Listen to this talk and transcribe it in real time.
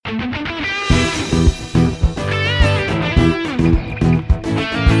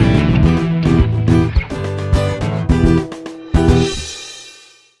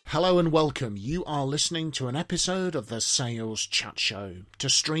Hello and welcome. You are listening to an episode of the Sales Chat Show. To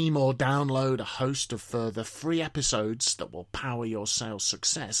stream or download a host of further free episodes that will power your sales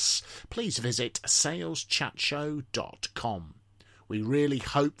success, please visit saleschatshow.com. We really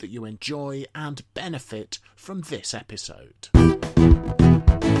hope that you enjoy and benefit from this episode.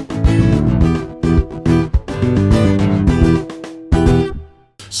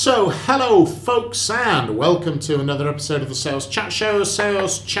 So, hello folks, and welcome to another episode of the Sales Chat Show,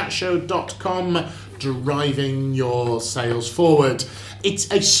 saleschatshow.com, driving your sales forward.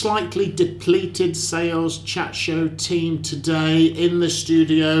 It's a slightly depleted Sales Chat Show team today in the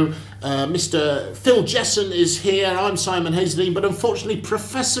studio. Mr. Phil Jesson is here, I'm Simon Hazeldine, but unfortunately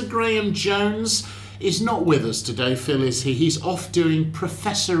Professor Graham Jones is not with us today. Phil is here. He's off doing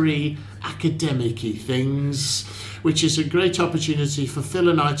professory, academic-y things, which is a great opportunity for Phil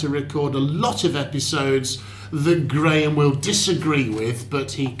and I to record a lot of episodes that Graham will disagree with,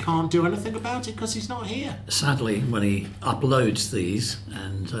 but he can't do anything about it because he's not here. Sadly, when he uploads these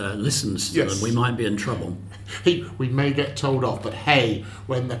and listens to them, we might be in trouble. We may get told off, but hey,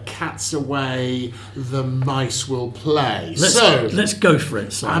 when the cat's away, the mice will play. Let's go for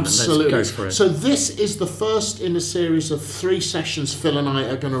it, Simon. Absolutely. Let's go for it. So this is the first in a series of 3 sessions Phil and I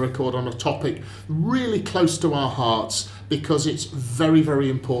are going to record on a topic really close to our hearts, because it's very, very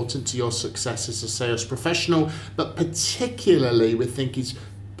important to your success as a sales professional, but particularly we think it's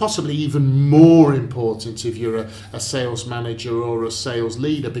possibly even more important if you're a sales manager or a sales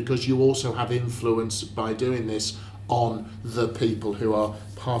leader, because you also have influence by doing this on the people who are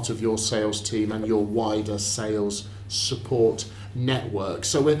part of your sales team and your wider sales support network.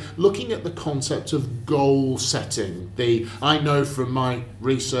 So we're looking at the concept of goal setting. I know from my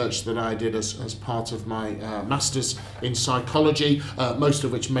research that I did as part of my master's in psychology, most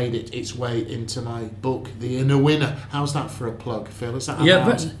of which made its way into my book, The Inner Winner. How's that for a plug, Phil? Is that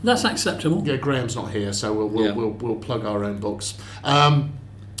allowed? That's acceptable. Yeah, Graham's not here, so we'll plug our own books.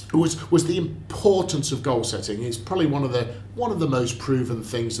 Was the importance of goal setting. It's probably one of the most proven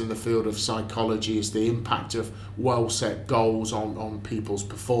things in the field of psychology is the impact of well set goals on people's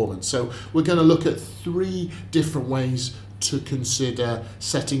performance. So we're going to look at 3 different ways to consider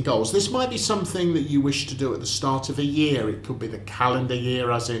setting goals. This might be something that you wish to do at the start of a year. It could be the calendar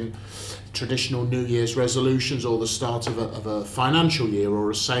year, as in traditional New Year's resolutions, or the start of a financial year or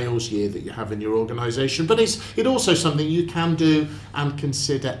a sales year that you have in your organisation. But it's also something you can do and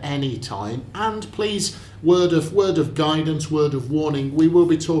consider any time. And please, word of guidance, word of warning, we will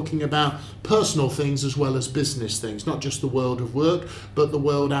be talking about personal things as well as business things, not just the world of work, but the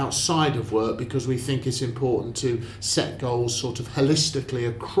world outside of work, because we think it's important to set goals sort of holistically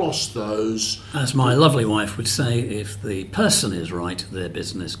across those. As my lovely wife would say, if the person is right, their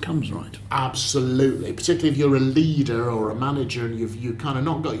business comes right. Absolutely, particularly if you're a leader or a manager and you've kind of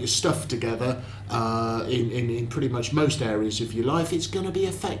not got your stuff together in pretty much most areas of your life, it's going to be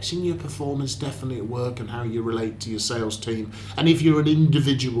affecting your performance definitely at work and how you relate to your sales team. And if you're an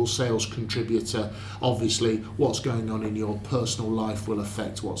individual sales contributor, obviously what's going on in your personal life will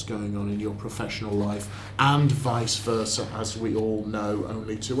affect what's going on in your professional life, and vice versa, as we all know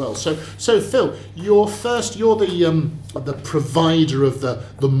only too well. So Phil, you're the provider of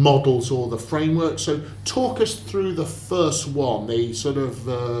the models or the framework. So talk us through the first one, the sort of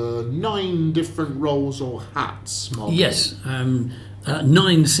 9 different roles or hats model. Yes. 9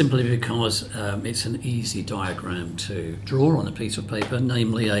 simply because it's an easy diagram to draw on a piece of paper,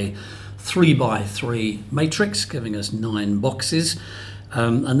 namely a 3x3 matrix giving us 9 boxes.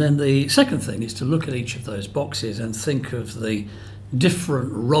 And then the second thing is to look at each of those boxes and think of the different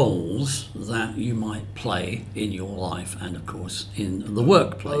roles that you might play in your life and, of course, in the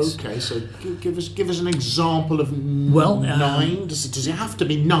workplace. Okay, so give us an example of 9. Does it have to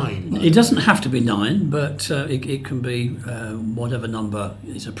be 9? It doesn't have to be 9, but it can be whatever number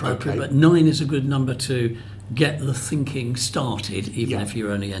is appropriate. Okay. But 9 is a good number to get the thinking started, even if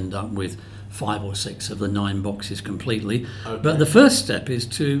you only end up with 5 or 6 of the 9 boxes completely. Okay. But the first step is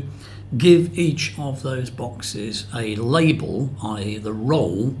to give each of those boxes a label, i.e. the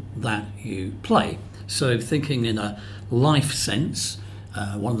role that you play. So thinking in a life sense,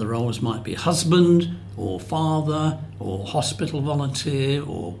 one of the roles might be husband or father or hospital volunteer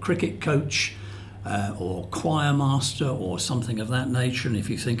or cricket coach or choir master or something of that nature. And if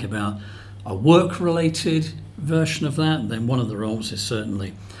you think about a work-related version of that, then one of the roles is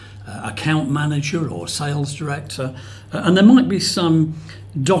certainly account manager or sales director. And there might be some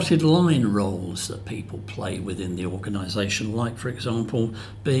dotted line roles that people play within the organisation, like, for example,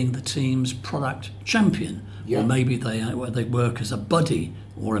 being the team's product champion, or maybe they work as a buddy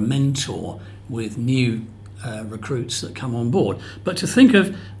or a mentor with new recruits that come on board. But to think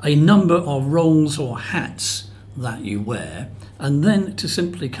of a number of roles or hats that you wear, and then to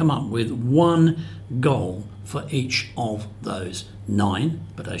simply come up with one goal for each of those 9,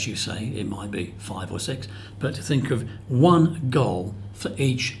 but as you say, it might be 5 or 6, but to think of one goal for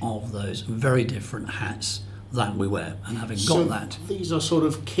each of those very different hats that we wear, and having got that. These are sort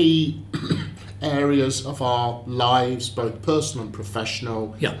of key areas of our lives, both personal and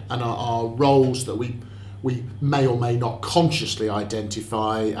professional, and our roles that we may or may not consciously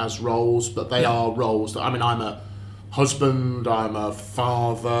identify as roles, but they are roles that, I'm a husband, I'm a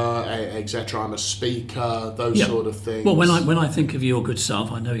father, etc. I'm a speaker, those sort of things. Well, when I think of your good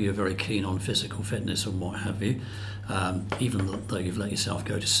self, I know you're very keen on physical fitness and what have you, even though you've let yourself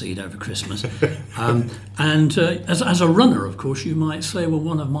go to seed over Christmas. As a runner, of course, you might say, well,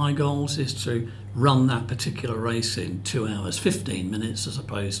 one of my goals is to run that particular race in 2 hours 15 minutes as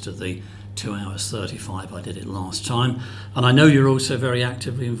opposed to the 2 hours 35 I did it last time. And I know you're also very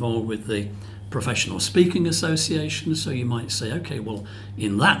actively involved with the Professional Speaking Association, so you might say, okay, well,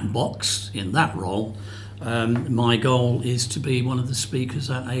 in that box, in that role, my goal is to be one of the speakers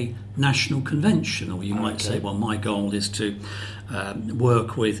at a national convention, or you might say, well, my goal is to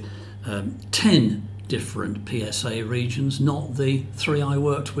work with 10 different PSA regions, not the 3 I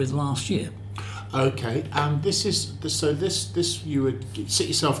worked with last year. Okay, and this you would sit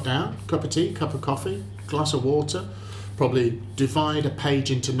yourself down, cup of tea, cup of coffee, glass of water, probably divide a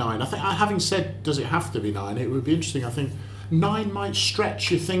page into 9. I think, having said, does it have to be 9? It would be interesting. I think 9 might stretch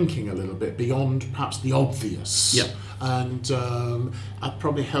your thinking a little bit beyond perhaps the obvious. Yep. And it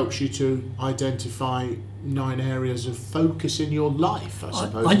probably helps you to identify 9 areas of focus in your life, I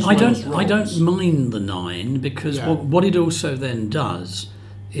suppose. I don't mind the 9 because what it also then does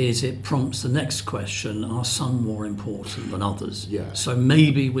is it prompts the next question, are some more important than others? Yeah. So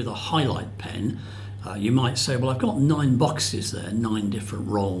maybe with a highlight pen, you might say, well, I've got 9 boxes there, 9 different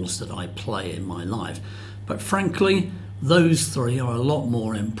roles that I play in my life. But frankly, those 3 are a lot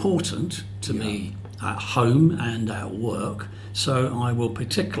more important to me at home and at work. So I will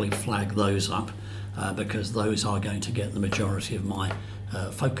particularly flag those up because those are going to get the majority of my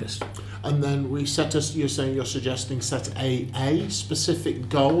focus. And then you're suggesting set a specific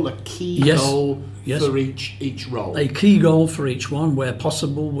goal, a key goal for each role. A key goal for each one, where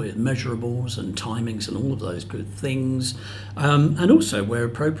possible, with measurables and timings and all of those good things, and also where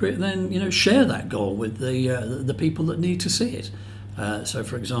appropriate, then share that goal with the people that need to see it. So,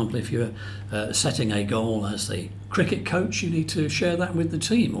 for example, if you're setting a goal as the cricket coach, you need to share that with the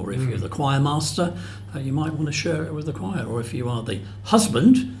team. Or if you're the choir master, you might want to share it with the choir. Or if you are the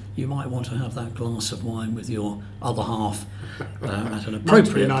husband, you might want to have that glass of wine with your other half at an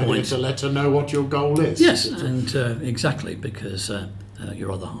appropriate point. To let her know what your goal is. Yes, and exactly, because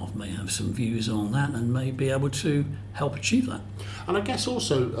your other half may have some views on that and may be able to help achieve that. And I guess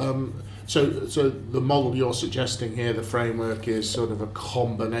also, so the model you're suggesting here, the framework, is sort of a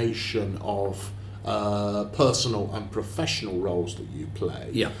combination of personal and professional roles that you play.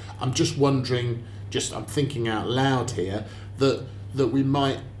 Yeah. I'm just wondering, I'm thinking out loud here, that we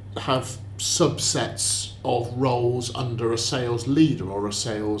might have subsets of roles under a sales leader or a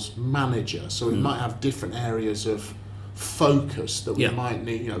sales manager. So we might have different areas of focus that we might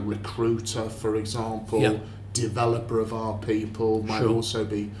need. Recruiter, for example, developer of our people might also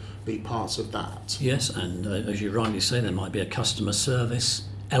be parts of that. Yes, and as you rightly say, there might be a customer service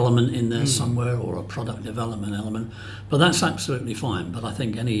element in there somewhere, or a product development element, but that's absolutely fine. But I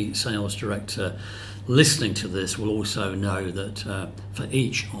think any sales director listening to this will also know that for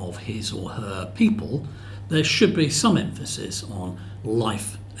each of his or her people, there should be some emphasis on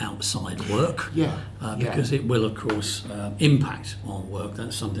life outside work, because it will, of course, impact on work.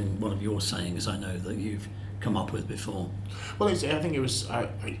 That's something, one of your sayings, I know that you've come up with before. Well, I think it was,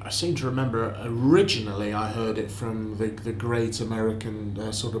 I seem to remember originally I heard it from the great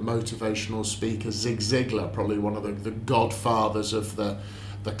American sort of motivational speaker Zig Ziglar, probably one of the godfathers of the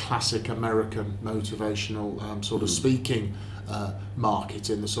classic American motivational sort of speaking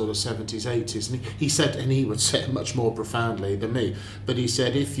market in the sort of 70s, 80s. And he said, and he would say it much more profoundly than me, but he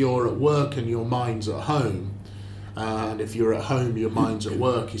said, if you're at work and your mind's at home, and if you're at home, your mind's at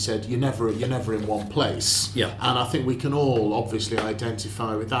work, he said, you're never in one place. Yeah. And I think we can all obviously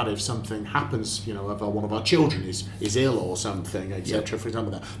identify with that. If something happens, if one of our children is ill or something, etc., for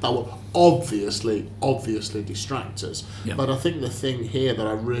example, that will obviously distract us. Yeah. But I think the thing here that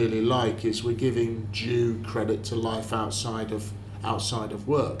I really like is we're giving due credit to life outside of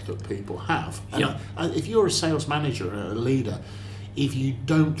work that people have. And if you're a sales manager and a leader, if you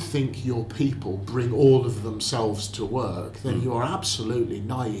don't think your people bring all of themselves to work, then you are absolutely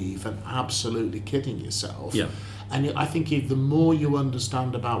naive and absolutely kidding yourself. Yeah. And I think the more you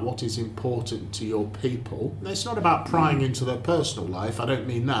understand about what is important to your people, and it's not about prying into their personal life, I don't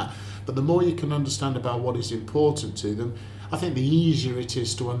mean that, but the more you can understand about what is important to them, I think the easier it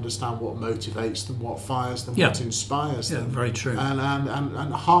is to understand what motivates them, what fires them, what inspires them. Yeah, very true.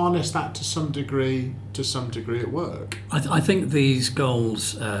 And harness that to some degree at work. I think these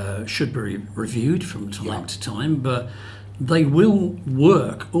goals should be reviewed from time to time, but they will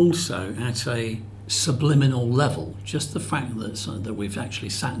work also at a subliminal level. Just the fact that we've actually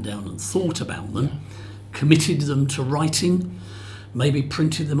sat down and thought about them, committed them to writing, maybe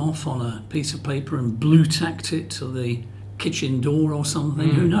printed them off on a piece of paper and blue tacked it to the kitchen door or something,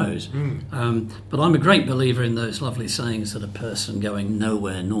 who knows. But I'm a great believer in those lovely sayings that a person going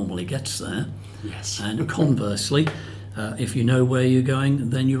nowhere normally gets there. Yes. And conversely, if you know where you're going,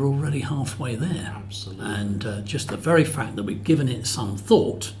 then you're already halfway there. Absolutely. And just the very fact that we've given it some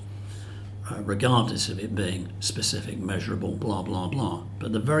thought, regardless of it being specific, measurable, blah, blah, blah,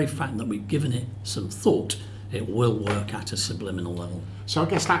 but the very fact that we've given it some thought, it will work at a subliminal level. So I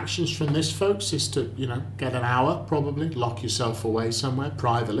guess actions from this, folks, is to, get an hour, probably, lock yourself away somewhere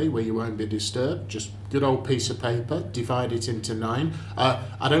privately where you won't be disturbed. Just good old piece of paper, divide it into 9.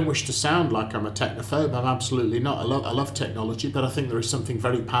 I don't wish to sound like I'm a technophobe. I'm absolutely not. I love technology, but I think there is something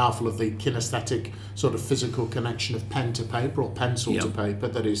very powerful of the kinesthetic sort of physical connection of pen to paper or pencil to paper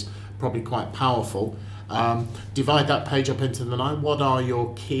that is probably quite powerful. Divide that page up into the 9. What are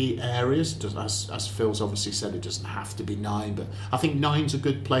your key areas? As Phil's obviously said, it doesn't have to be 9, but I think 9's a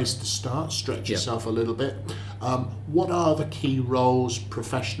good place to start. Stretch yourself a little bit. What are the key roles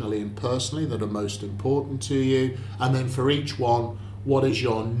professionally and personally that are most important to you? And then for each one, what is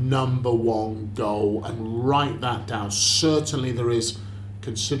your number one goal? And write that down. Certainly there is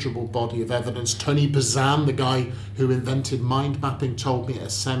considerable body of evidence. Tony Bazan, the guy who invented mind mapping, told me at a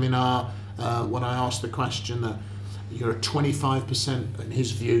seminar when I asked the question that you're 25%, in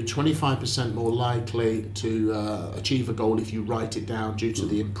his view, 25% more likely to achieve a goal if you write it down due to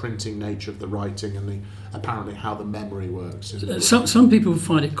the imprinting nature of the writing and apparently how the memory works. Some people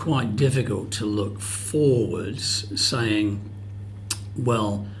find it quite difficult to look forwards, saying,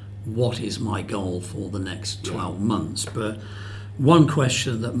 well, what is my goal for the next 12 months? But one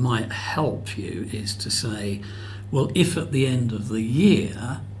question that might help you is to say, well, if at the end of the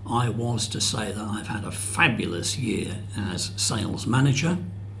year I was to say that I've had a fabulous year as sales manager,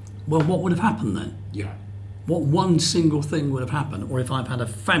 well, what would have happened then? Yeah. What one single thing would have happened? Or if I've had a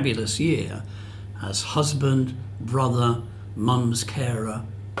fabulous year as husband, brother, mum's carer,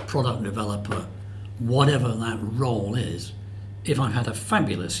 product developer, whatever that role is, if I've had a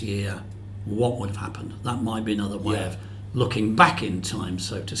fabulous year, what would have happened? That might be another way of looking back in time,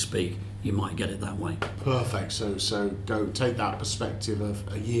 so to speak. You might get it that way. Perfect. So go take that perspective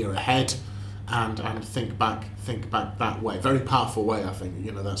of a year ahead, and think back that way. Very powerful way, I think.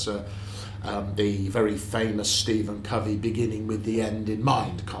 That's the very famous Stephen Covey beginning with the end in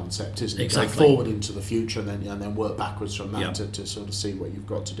mind concept, isn't it? Exactly. Go forward into the future and then work backwards from that to sort of see what you've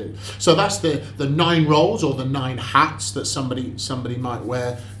got to do. So that's the 9 roles or the 9 hats that somebody might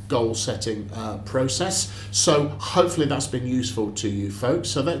wear. Goal setting process. So hopefully that's been useful to you folks.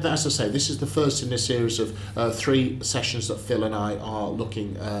 So that, as I say, this is the first in this series of 3 sessions that Phil and I are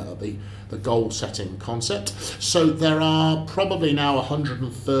looking at the goal setting concept. So there are probably now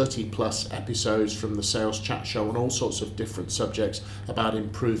 130 plus episodes from the Sales Chat Show on all sorts of different subjects about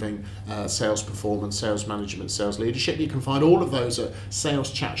improving sales performance, sales management, sales leadership. You can find all of those at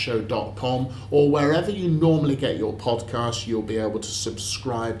saleschatshow.com, or wherever you normally get your podcasts. You'll be able to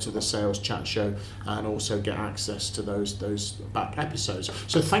subscribe to the Sales Chat Show and also get access to those back episodes.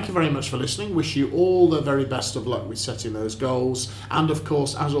 So thank you very much for listening. Wish you all the very best of luck with setting those goals, and of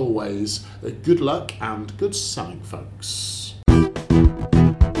course, as always, good luck and good selling, folks.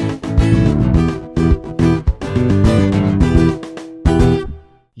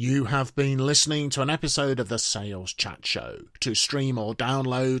 You have been listening to an episode of the Sales Chat Show. To stream or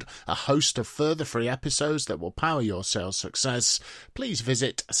download a host of further free episodes that will power your sales success, please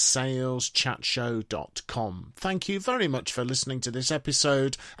visit saleschatshow.com. Thank you very much for listening to this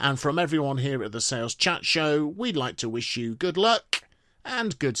episode, and from everyone here at the Sales Chat Show, we'd like to wish you good luck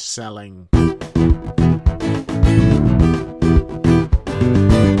and good selling.